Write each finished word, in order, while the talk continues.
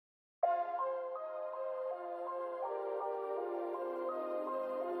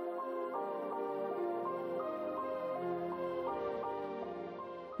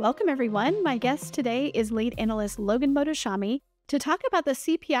Welcome, everyone. My guest today is Lead Analyst Logan Mohtashami to talk about the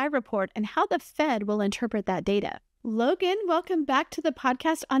CPI report and how the Fed will interpret that data. Logan, welcome back to the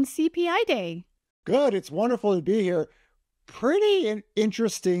podcast on CPI Day. Good. It's wonderful to be here. Pretty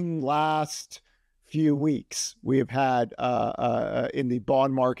interesting last few weeks we have had in the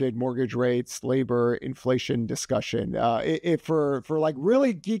bond market, mortgage rates, labor, inflation discussion. For like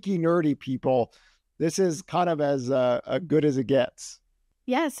really geeky, nerdy people, this is kind of as good as it gets.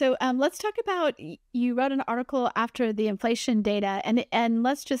 Yeah, so let's talk about, you wrote an article after the inflation data, and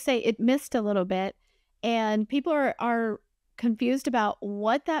let's just say it missed a little bit, and people are confused about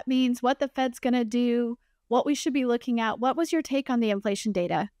what that means, what the Fed's going to do, what we should be looking at. What was your take on the inflation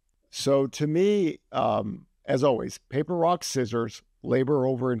data? So to me, as always, paper, rock, scissors, labor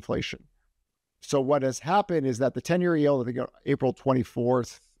over inflation. So what has happened is that the 10-year yield, I think April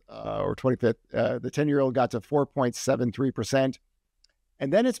 24th or 25th, the 10-year yield got to 4.73%.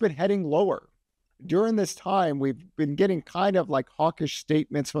 And then it's been heading lower. During this time, we've been getting kind of like hawkish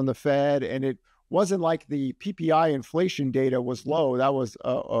statements from the Fed, and it wasn't like the PPI inflation data was low. That was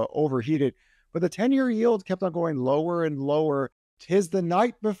overheated. But the 10-year yield kept on going lower and lower. 'Tis the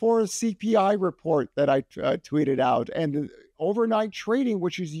night before a CPI report that I tweeted out. And overnight trading,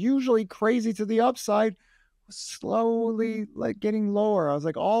 which is usually crazy to the upside, was slowly like getting lower. I was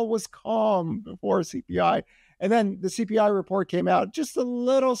like, all was calm before CPI. And then the CPI report came out, just a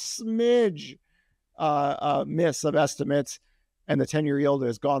little smidge miss of estimates, and the 10-year yield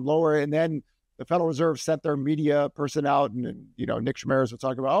has gone lower. And then the Federal Reserve sent their media person out, and Nick Chamaris was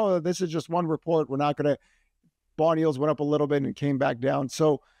talking about, oh, this is just one report. We're not going to. Bond yields went up a little bit and came back down.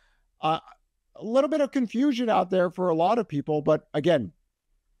 So a little bit of confusion out there for a lot of people. But again,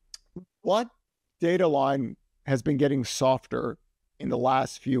 what data line has been getting softer in the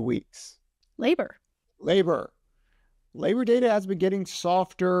last few weeks? Labor data has been getting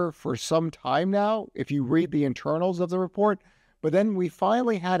softer for some time now, if you read the internals of the report. But then we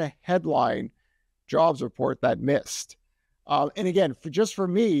finally had a headline jobs report that missed. And again, for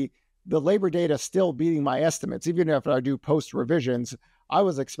me, the labor data is still beating my estimates. Even if I do post revisions, I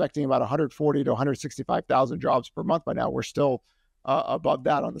was expecting about 140 to 165,000 jobs per month. By now, we're still above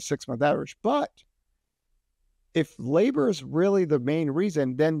that on the 6-month average. But if labor is really the main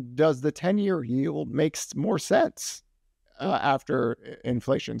reason, then does the 10-year yield makes more sense after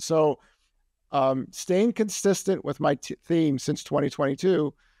inflation? So staying consistent with my theme since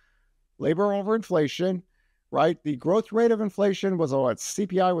 2022, labor over inflation, right? The growth rate of inflation was,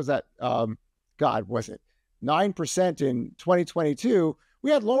 CPI was at, 9% in 2022. We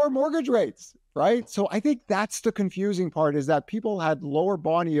had lower mortgage rates, right? So I think that's the confusing part, is that people had lower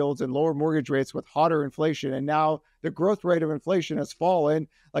bond yields and lower mortgage rates with hotter inflation. And now the growth rate of inflation has fallen.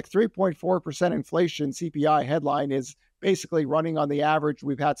 Like 3.4% inflation CPI headline is basically running on the average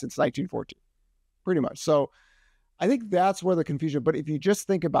we've had since 1914, pretty much. So I think that's where the confusion, but if you just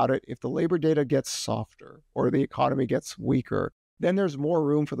think about it, if the labor data gets softer or the economy gets weaker, then there's more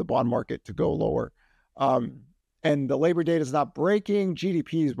room for the bond market to go lower. And the labor data is not breaking.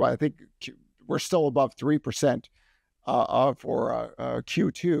 GDP is, I think we're still above 3% for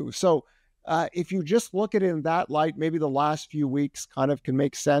Q2. So if you just look at it in that light, maybe the last few weeks kind of can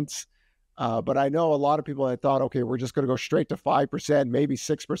make sense. But I know a lot of people had thought, okay, we're just going to go straight to 5%, maybe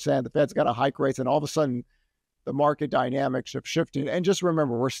 6%. The Fed's got to hike rates, and all of a sudden the market dynamics have shifted. And just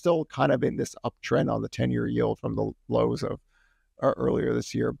remember, we're still kind of in this uptrend on the 10-year yield from the lows of earlier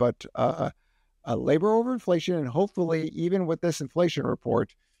this year. But labor over inflation, and hopefully even with this inflation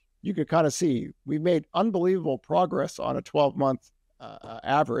report, you could kind of see we've made unbelievable progress on a 12-month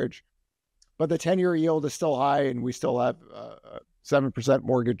average, but the 10-year yield is still high, and we still have 7%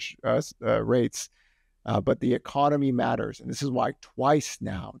 mortgage rates. But the economy matters. And this is why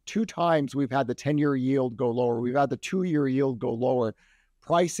two times we've had the 10-year yield go lower. We've had the 2-year yield go lower,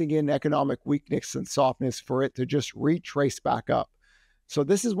 pricing in economic weakness and softness for it to just retrace back up. So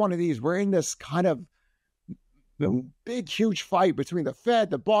this is one of these, we're in this kind of big, huge fight between the Fed,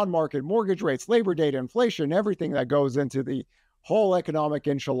 the bond market, mortgage rates, labor data, inflation, everything that goes into the whole economic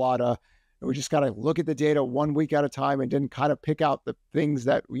enchilada. And we just got to look at the data 1 week at a time and then kind of pick out the things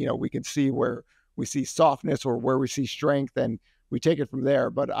that, we can see where we see softness or where we see strength, and we take it from there.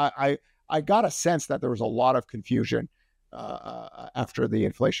 But I got a sense that there was a lot of confusion after the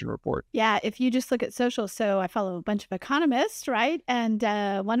inflation report. Yeah, if you just look at social, so I follow a bunch of economists, right? And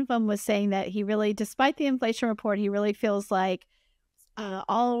one of them was saying that he really, despite the inflation report, he really feels like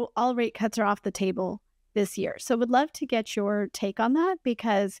all rate cuts are off the table this year. So would love to get your take on that,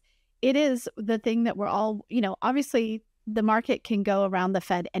 because it is the thing that we're all, obviously the market can go around the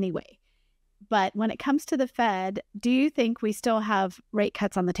Fed anyway. But when it comes to the Fed, do you think we still have rate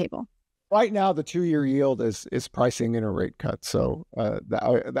cuts on the table? Right now, the 2-year yield is pricing in a rate cut. So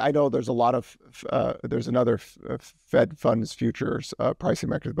I know there's a lot of there's another Fed funds futures pricing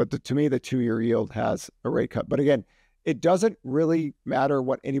mechanism, but to me, the 2-year yield has a rate cut. But again, it doesn't really matter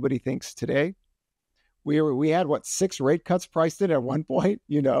what anybody thinks today. We had 6 rate cuts priced in at one point,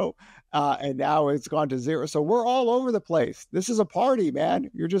 and now it's gone to 0. So we're all over the place. This is a party, man.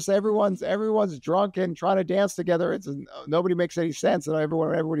 You're just everyone's drunk and trying to dance together. Nobody makes any sense, and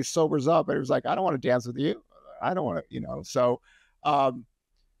everybody sobers up. And it was like, I don't want to dance with you. I don't want to, So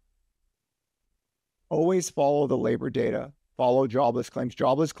always follow the labor data. Follow jobless claims.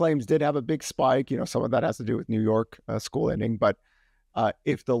 Jobless claims did have a big spike. Some of that has to do with New York school ending, but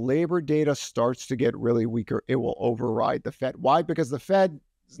if the labor data starts to get really weaker, it will override the Fed. Why? Because the Fed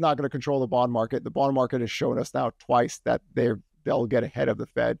is not going to control the bond market. The bond market has shown us now twice that they'll get ahead of the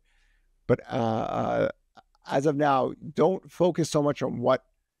Fed. But as of now, don't focus so much on what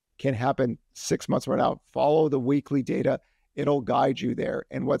can happen 6 months from now. Follow the weekly data. It'll guide you there.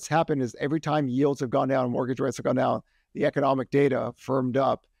 And what's happened is every time yields have gone down, mortgage rates have gone down, the economic data firmed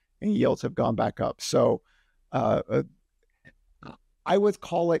up and yields have gone back up. So I would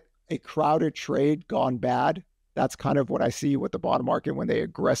call it a crowded trade gone bad. That's kind of what I see with the bond market when they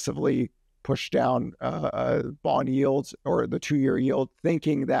aggressively push down bond yields or the 2-year yield,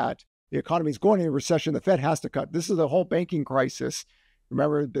 thinking that the economy is going into a recession. The Fed has to cut. This is the whole banking crisis.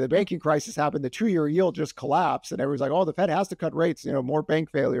 Remember, the banking crisis happened. The 2-year yield just collapsed, and everyone's like, "Oh, the Fed has to cut rates." More bank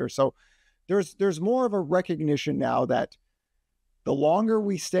failures. So there's more of a recognition now that the longer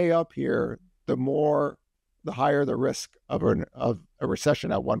we stay up here, the higher the risk of a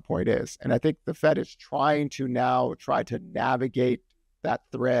recession at one point is. And I think the Fed is trying to navigate that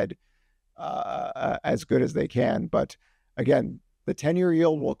thread as good as they can. But again, the 10-year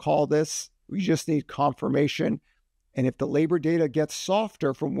yield will call this. We just need confirmation. And if the labor data gets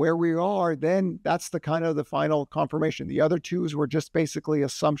softer from where we are, then that's the final confirmation. The other twos were just basically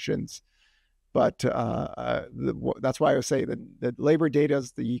assumptions. But that's why I would say that labor data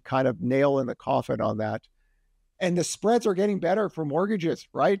is the kind of nail in the coffin on that. And the spreads are getting better for mortgages,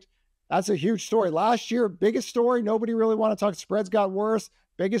 right? That's a huge story. Last year, biggest story, nobody really want to talk. Spreads got worse.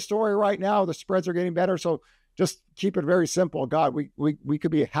 Biggest story right now, the spreads are getting better. So just keep it very simple. God, we could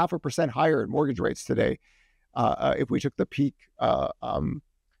be 0.5% higher in mortgage rates today if we took the peak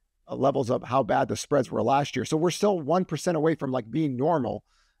levels of how bad the spreads were last year. So we're still 1% away from being normal,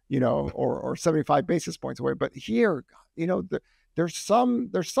 or 75 basis points away. But here, there's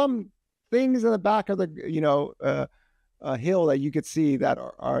some things in the back of the hill that you could see that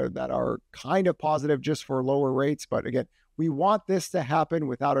are kind of positive just for lower rates. But again, we want this to happen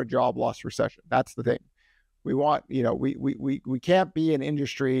without a job loss recession. That's the thing. We want, we can't be an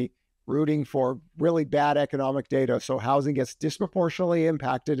industry rooting for really bad economic data. So housing gets disproportionately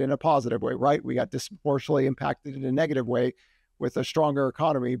impacted in a positive way, right? We got disproportionately impacted in a negative way with a stronger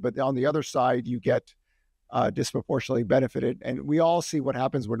economy. But on the other side, you get disproportionately benefited. And we all see what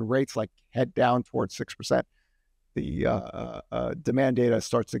happens when rates head down towards 6%. The demand data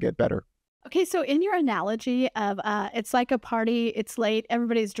starts to get better. Okay, so in your analogy of it's like a party, it's late,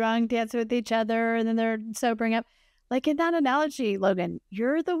 everybody's drunk, dancing with each other, and then they're sobering up. In that analogy, Logan,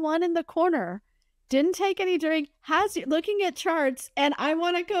 you're the one in the corner, didn't take any drink, looking at charts, and I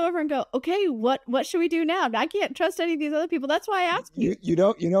want to go over and go, okay, what should we do now? I can't trust any of these other people. That's why I asked you. You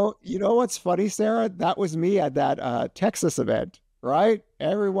know what's funny, Sarah? That was me at that Texas event, right?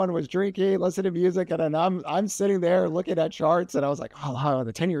 Everyone was drinking, listening to music, and then I'm sitting there looking at charts, and I was like, oh,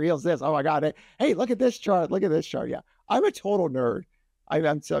 the 10-year yield's this. Oh my God! Hey, look at this chart. Look at this chart. Yeah, I'm a total nerd.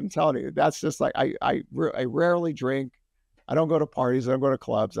 I'm telling you, that's just I rarely drink. I don't go to parties. I don't go to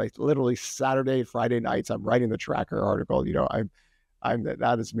clubs. Literally Saturday, Friday nights, I'm writing the tracker article.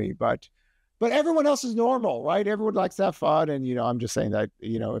 That is me. But everyone else is normal, right? Everyone likes to have fun, and I'm just saying that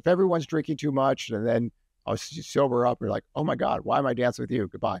if everyone's drinking too much, and then I'll sober up, you're like, oh my God, why am I dancing with you?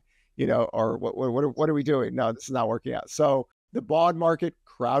 Goodbye, or what are we doing? No, this is not working out. So the bond market,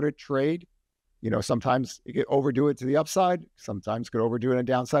 crowded trade. Sometimes you could overdo it to the upside. Sometimes could overdo it on the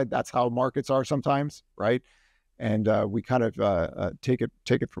downside. That's how markets are sometimes, right? And we kind of take it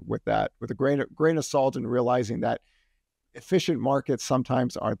with a grain of salt, and realizing that efficient markets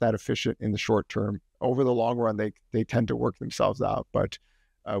sometimes aren't that efficient in the short term. Over the long run, they tend to work themselves out. But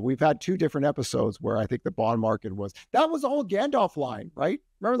we've had 2 different episodes where I think the bond market was the whole Gandalf line, right?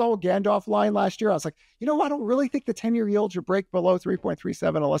 Remember the whole Gandalf line last year? I was like, I don't really think the 10-year yield should break below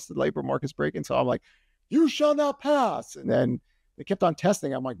 3.37 unless the labor market's breaking. So I'm like, you shall not pass. And then they kept on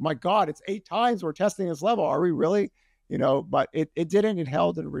testing. I'm like, my God, it's 8 times we're testing this level. Are we really, but it didn't. It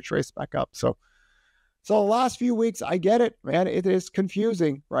held and retraced back up. So the last few weeks, I get it, man. It is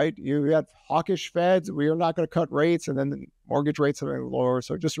confusing, right? You had hawkish Feds. We are not going to cut rates, and then the mortgage rates are lower.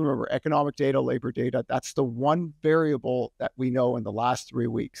 So just remember, economic data, labor data, that's the one variable that we know in the last 3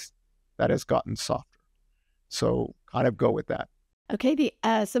 weeks that has gotten softer. So kind of go with that. Okay,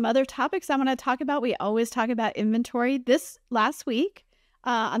 some other topics I want to talk about. We always talk about inventory. This last week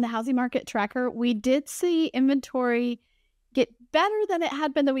on the housing market tracker, we did see inventory get better than it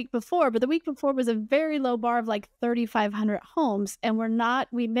had been the week before, but the week before was a very low bar of like 3,500 homes, and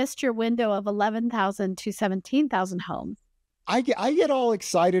we missed your window of 11,000 to 17,000 homes. I get all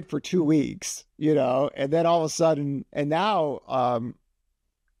excited for 2 weeks, and then all of a sudden, and now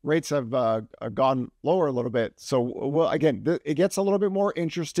rates have gone lower a little bit. So again, it gets a little bit more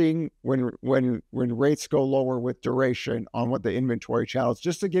interesting when rates go lower with duration on what the inventory channels.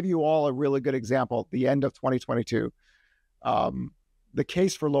 Just to give you all a really good example, at the end of 2022, the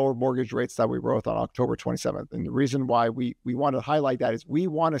case for lower mortgage rates that we wrote on October 27th, and the reason why we want to highlight that is we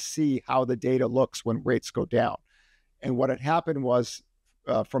want to see how the data looks when rates go down. And what had happened was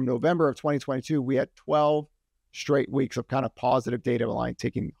from November of 2022, we had 12 straight weeks of kind of positive data line,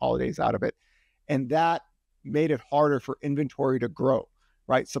 taking holidays out of it. And that made it harder for inventory to grow,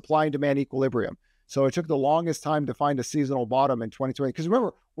 right? Supply and demand equilibrium. So it took the longest time to find a seasonal bottom in 2020. Because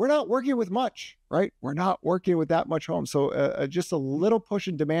remember, we're not working with much, right? We're not working with that much home. So just a little push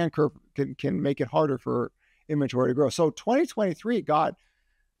in demand curve can make it harder for inventory to grow. So 2023,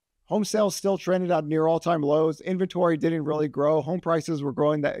 home sales still trended out near all-time lows. Inventory didn't really grow. Home prices were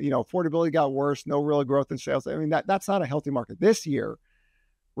growing. That affordability got worse. No real growth in sales. I mean, that's not a healthy market. This year,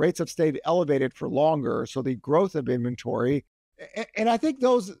 rates have stayed elevated for longer. So the growth of inventory, and I think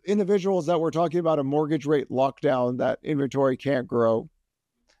those individuals that we're talking about a mortgage rate lockdown, that inventory can't grow,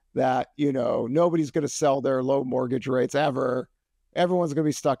 that nobody's going to sell their low mortgage rates ever. Everyone's going to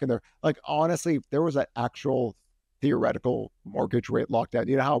be stuck in there. Like honestly, if there was an actual theoretical mortgage rate lockdown,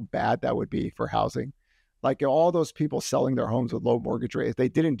 you know how bad that would be for housing? Like all those people selling their homes with low mortgage rates, if they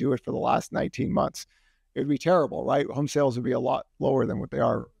didn't do it for the last 19 months, it would be terrible, right? Home sales would be a lot lower than what they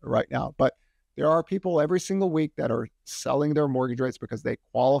are right now. But there are people every single week that are selling their mortgage rates because they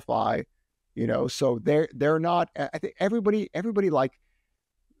qualify, so they're not, I think everybody like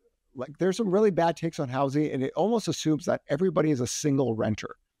there's some really bad takes on housing, and it almost assumes that everybody is a single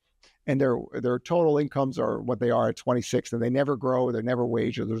renter. And their total incomes are what they are at 26, and they never grow, they're never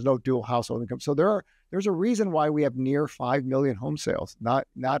wage, or there's no dual household income. So there's a reason why we have near 5 million home sales.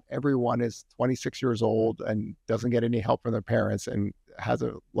 Not everyone is 26 years old and doesn't get any help from their parents and has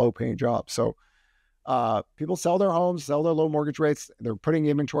a low paying job. So people sell their homes, sell their low mortgage rates. They're putting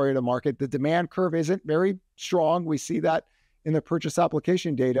inventory in the market. The demand curve isn't very strong. We see that in the purchase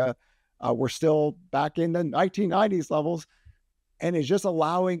application data. We're still back in the 1990s levels. And it's just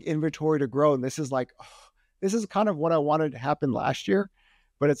allowing inventory to grow. And this is kind of what I wanted to happen last year,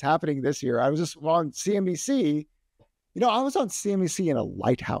 but it's happening this year. I was just on CNBC. I was on CNBC in a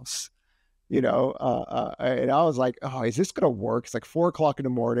lighthouse, and I was like, oh, is this going to work? It's like 4:00 in the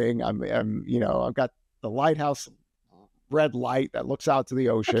morning. I've got the lighthouse red light that looks out to the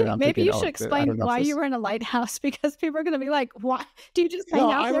ocean. Okay, I'm maybe thinking, you should explain why you were in a lighthouse, because people are going to be like, "Why do you just hang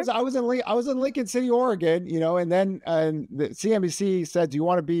out there?" I was in Lincoln City, Oregon, and then the CNBC said, "Do you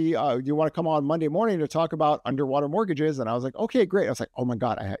want to come on Monday morning to talk about underwater mortgages?" And I was like, "Okay, great." I was like, "Oh my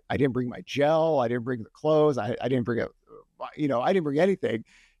God, I didn't bring my gel, I didn't bring the clothes, I didn't bring I didn't bring anything,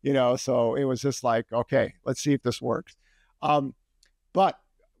 So it was just like, okay, let's see if this works. But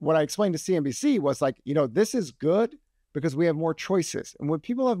what I explained to CNBC was like, this is good, because we have more choices. And when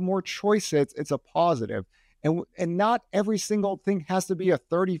people have more choices, it's a positive. And not every single thing has to be a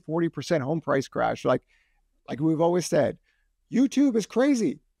 30, 40% home price crash. Like we've always said, YouTube is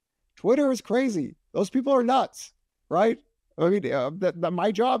crazy. Twitter is crazy. Those people are nuts, right? I mean,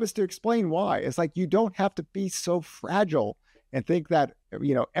 my job is to explain why. It's like, you don't have to be so fragile and think that,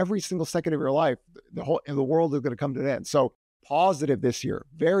 every single second of your life, the world is going to come to an end. So positive this year,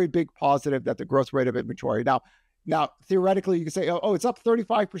 very big positive that the growth rate of inventory. Now, theoretically, you can say, oh, it's up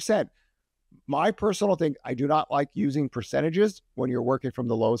 35%. My personal thing, I do not like using percentages when you're working from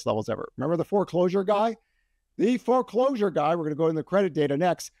the lowest levels ever. Remember the foreclosure guy? The foreclosure guy, we're going to go in the credit data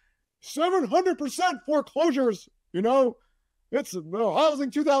next. 700% foreclosures, it's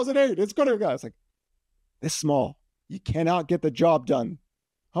housing 2008. It's going to go. It's like, this small, you cannot get the job done.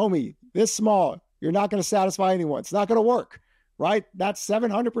 Homie, this small, you're not going to satisfy anyone. It's not going to work, right? That's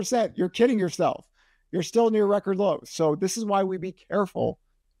 700%. You're kidding yourself. You're still near record lows. So this is why we be careful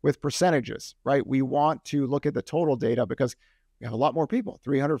with percentages, right? We want to look at the total data, because We have a lot more people,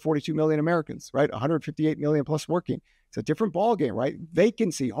 342 million Americans, right? 158 million plus working. It's a different ballgame, right?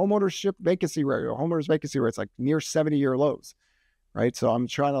 Vacancy, homeownership vacancy rate, or homeowners vacancy rates like near 70-year lows, right? So I'm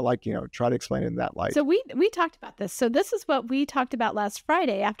trying to try to explain it in that light. So we talked about this. So this is what we talked about last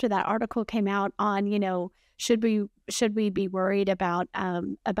Friday after that article came out on, should we be worried about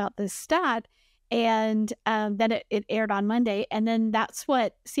this stat? And then it aired on Monday. And then that's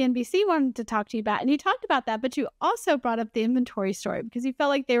what CNBC wanted to talk to you about. And you talked about that, but you also brought up the inventory story because you felt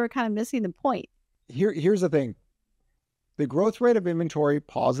like they were kind of missing the point. Here's the thing. The growth rate of inventory,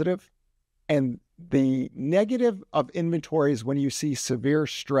 positive, and the negative of inventory is when you see severe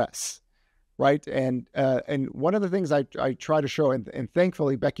stress, right? And one of the things I try to show, and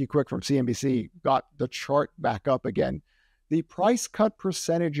thankfully Becky Quick from CNBC got the chart back up again. The price cut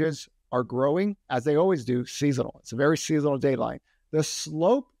percentages are growing, as they always do, seasonal. It's a very seasonal data line. The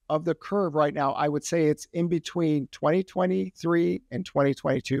slope of the curve right now, I would say it's in between 2023 and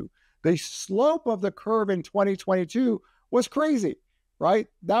 2022. The slope of the curve in 2022 was crazy, right?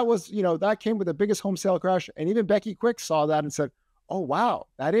 That was, that came with the biggest home sale crash. And even Becky Quick saw that and said, oh, wow,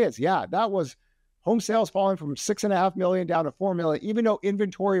 that was home sales falling from 6.5 million down to 4 million, even though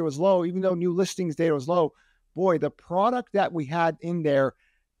inventory was low, even though new listings data was low. Boy, the product that we had in there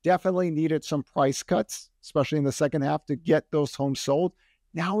definitely needed some price cuts, especially in the second half, to get those homes sold.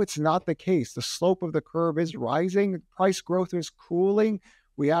 Now it's not the case. The slope of the curve is rising. Price growth is cooling.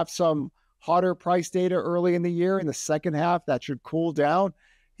 We have some hotter price data early in the year. In the second half, that should cool down.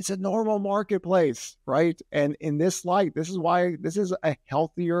 It's a normal marketplace, right? And in this light, this is why this is a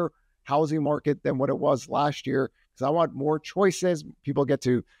healthier housing market than what it was last year, because I want more choices. People get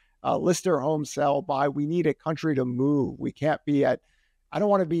to list their home, sell, buy. We need a country to move. We can't be I don't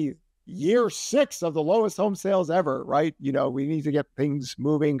want to be year 6 of the lowest home sales ever, right? We need to get things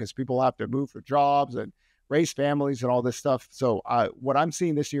moving because people have to move for jobs and raise families and all this stuff. So what I'm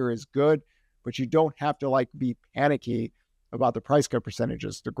seeing this year is good, but you don't have to be panicky about the price cut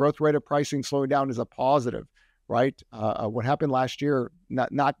percentages. The growth rate of pricing slowing down is a positive, right? What happened last year,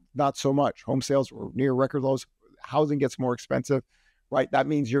 not so much. Home sales were near record lows. Housing gets more expensive, right? That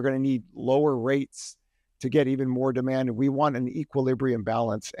means you're going to need lower rates to get even more demand. We want an equilibrium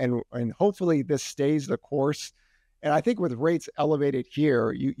balance, and hopefully this stays the course. And I think with rates elevated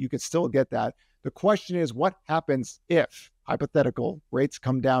here, you could still get that. The question is, what happens if, hypothetical, rates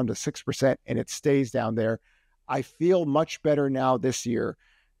come down to 6% and it stays down there? I feel much better now this year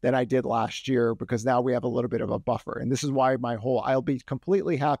than I did last year, because now we have a little bit of a buffer. And this is why I'll be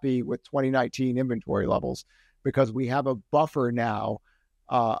completely happy with 2019 inventory levels, because we have a buffer now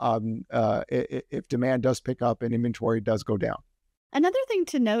if demand does pick up and inventory does go down. Another thing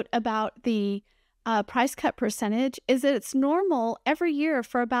to note about the price cut percentage is that it's normal every year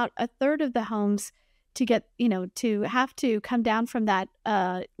for about a third of the homes to get, to have to come down from that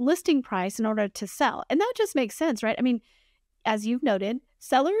listing price in order to sell. And that just makes sense, right? I mean, as you've noted,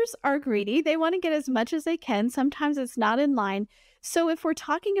 sellers are greedy. They want to get as much as they can. Sometimes it's not in line. So if we're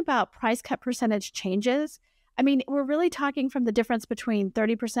talking about price cut percentage changes, I mean, we're really talking from the difference between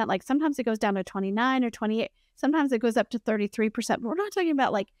 30%, like sometimes it goes down to 29 or 28, sometimes it goes up to 33%. But we're not talking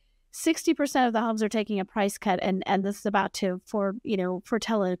about 60% of the homes are taking a price cut, and this is about to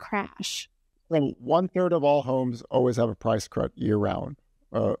foretell a crash. Well, 1/3 of all homes always have a price cut year round.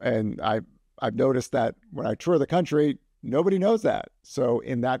 And I've noticed that when I tour the country, nobody knows that. So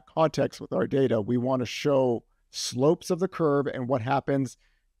in that context with our data, we want to show slopes of the curve and what happens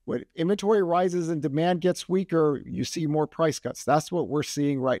when inventory rises and demand gets weaker. You see more price cuts. That's what we're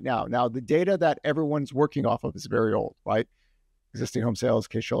seeing right now. Now, the data that everyone's working off of is very old, right? Existing home sales,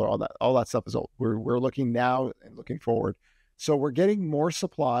 Case-Shiller, all that stuff is old. We're looking now and looking forward. So we're getting more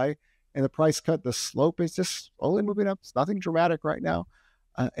supply, and the price cut, the slope is just slowly moving up. It's nothing dramatic right now.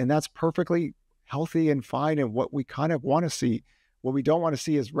 And that's perfectly healthy and fine, and what we kind of want to see. What we don't want to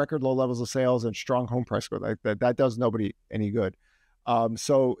see is record low levels of sales and strong home price growth. That does nobody any good.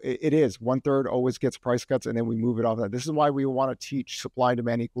 So it is 1/3 always gets price cuts, and then we move it off that. This is why we want to teach supply and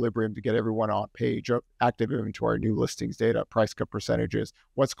demand equilibrium to get everyone on page of active inventory, new listings data, price cut percentages,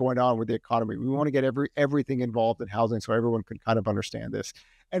 what's going on with the economy. We want to get everything involved in housing so everyone can kind of understand this.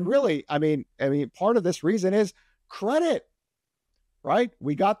 And really, I mean, part of this reason is credit, right?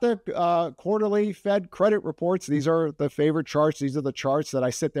 We got the quarterly Fed credit reports. These are the favorite charts. These are the charts that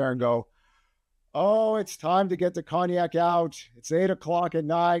I sit there and go, oh, it's time to get the cognac out. It's 8:00 at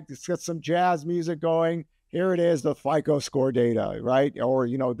night. Let's get some jazz music going. Here it is, the FICO score data, right? Or,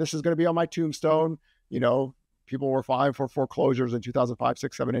 this is going to be on my tombstone. People were fined for foreclosures in 2005,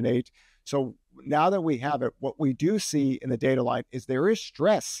 6, 7, and 8. So now that we have it, what we do see in the data line is there is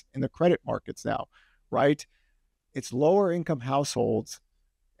stress in the credit markets now, right? it's lower income households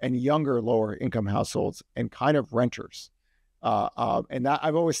and younger lower income households and kind of renters. And that,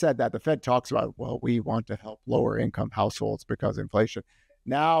 I've always said that the Fed talks about, well, we want to help lower income households because of inflation.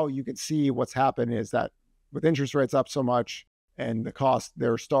 Now you can see what's happened is that with interest rates up so much and the cost,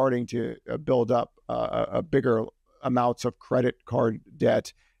 they're starting to build up a bigger amounts of credit card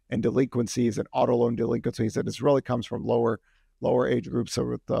debt and delinquencies and auto loan delinquencies. And this really comes from lower age groups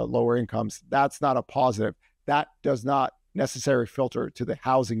with lower incomes. That's not a positive. That does not necessarily filter to the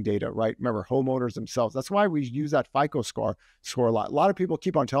housing data, right? Remember, homeowners themselves. That's why we use that FICO score a lot. A lot of people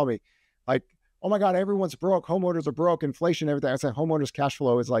keep on telling me, like, oh my God, everyone's broke. Homeowners are broke, inflation, everything. I said, homeowners cash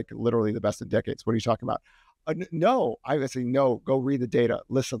flow is like literally the best in decades. What are you talking about? No, I say, no, go read the data.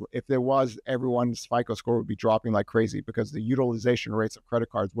 Listen, if there was, everyone's FICO score would be dropping like crazy because the utilization rates of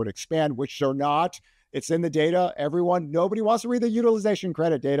credit cards would expand, which they're not. It's in the data. Nobody wants to read the utilization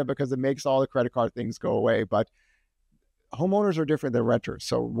credit data because it makes all the credit card things go away. But homeowners are different than renters.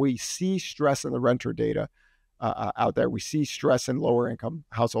 So we see stress in the renter data out there. We see stress in lower income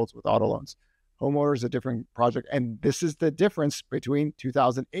households with auto loans. Homeowners, a different project. And this is the difference between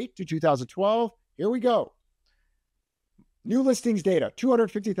 2008 to 2012. Here we go. New listings data,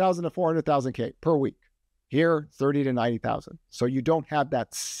 250,000 to 400,000 K per week. Here, 30 to 90,000. So you don't have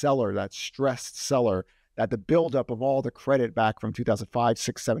that seller, that stressed seller, that the buildup of all the credit back from 2005,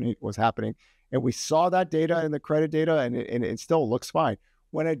 6, 7, 8 was happening. And we saw that data in the credit data, and it still looks fine.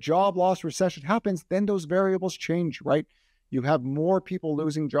 When a job loss recession happens, then those variables change, right? You have more people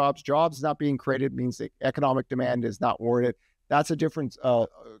losing jobs. Jobs not being created means the economic demand is not warranted. That's a different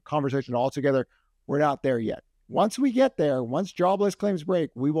conversation altogether. We're not there yet. Once we get there, once jobless claims break,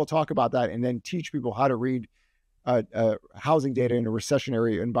 we will talk about that and then teach people how to read housing data in a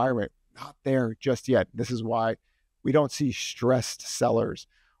recessionary environment. Not there just yet. This is why we don't see stressed sellers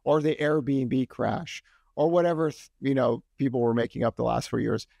or the Airbnb crash or whatever, people were making up the last 4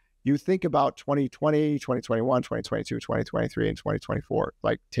 years. You think about 2020, 2021, 2022, 2023, and 2024.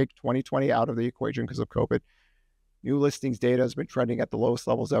 Like, take 2020 out of the equation because of COVID. New listings data has been trending at the lowest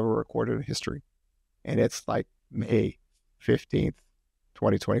levels ever recorded in history. And it's like May 15th,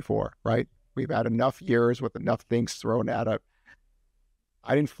 2024, right? We've had enough years with enough things thrown at it.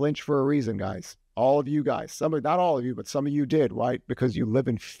 I didn't flinch for a reason, guys. All of you guys, not all of you, but some of you did, right? Because you live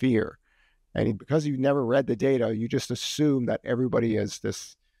in fear. And because you never read the data, you just assume that everybody is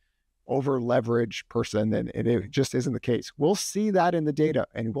this over-leveraged person, and it just isn't the case. We'll see that in the data,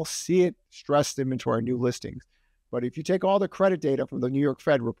 and we'll see it stressed inventory, new listings. But if you take all the credit data from the New York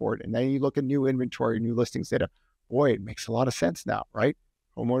Fed report, and then you look at new inventory, new listings data, boy, it makes a lot of sense now, right?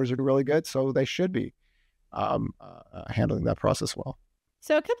 Homeowners are really good, so they should be handling that process well.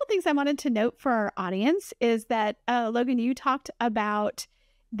 So a couple things I wanted to note for our audience is that, Logan, you talked about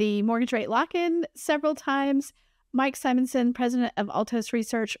the mortgage rate lock-in several times. Mike Simonson, president of Altos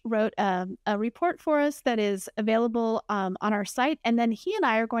Research, wrote a report for us that is available on our site. And then he and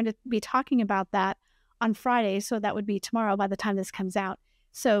I are going to be talking about that on Friday. So that would be tomorrow by the time this comes out.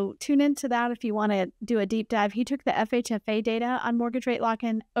 So tune into that if you want to do a deep dive. He took the FHFA data on mortgage rate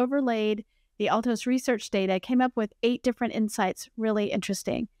lock-in, overlaid the Altos Research data, came up with 8 different insights. Really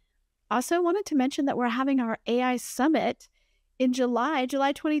interesting. Also wanted to mention that we're having our AI Summit in July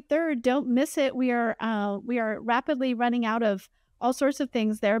 23rd. Don't miss it. We are rapidly running out of all sorts of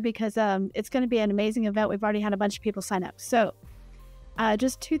things there because it's going to be an amazing event. We've already had a bunch of people sign up. So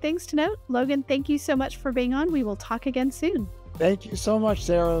just 2 things to note. Logan, thank you so much for being on. We will talk again soon. Thank you so much,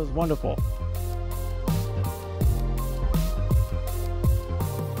 Sarah. It was wonderful.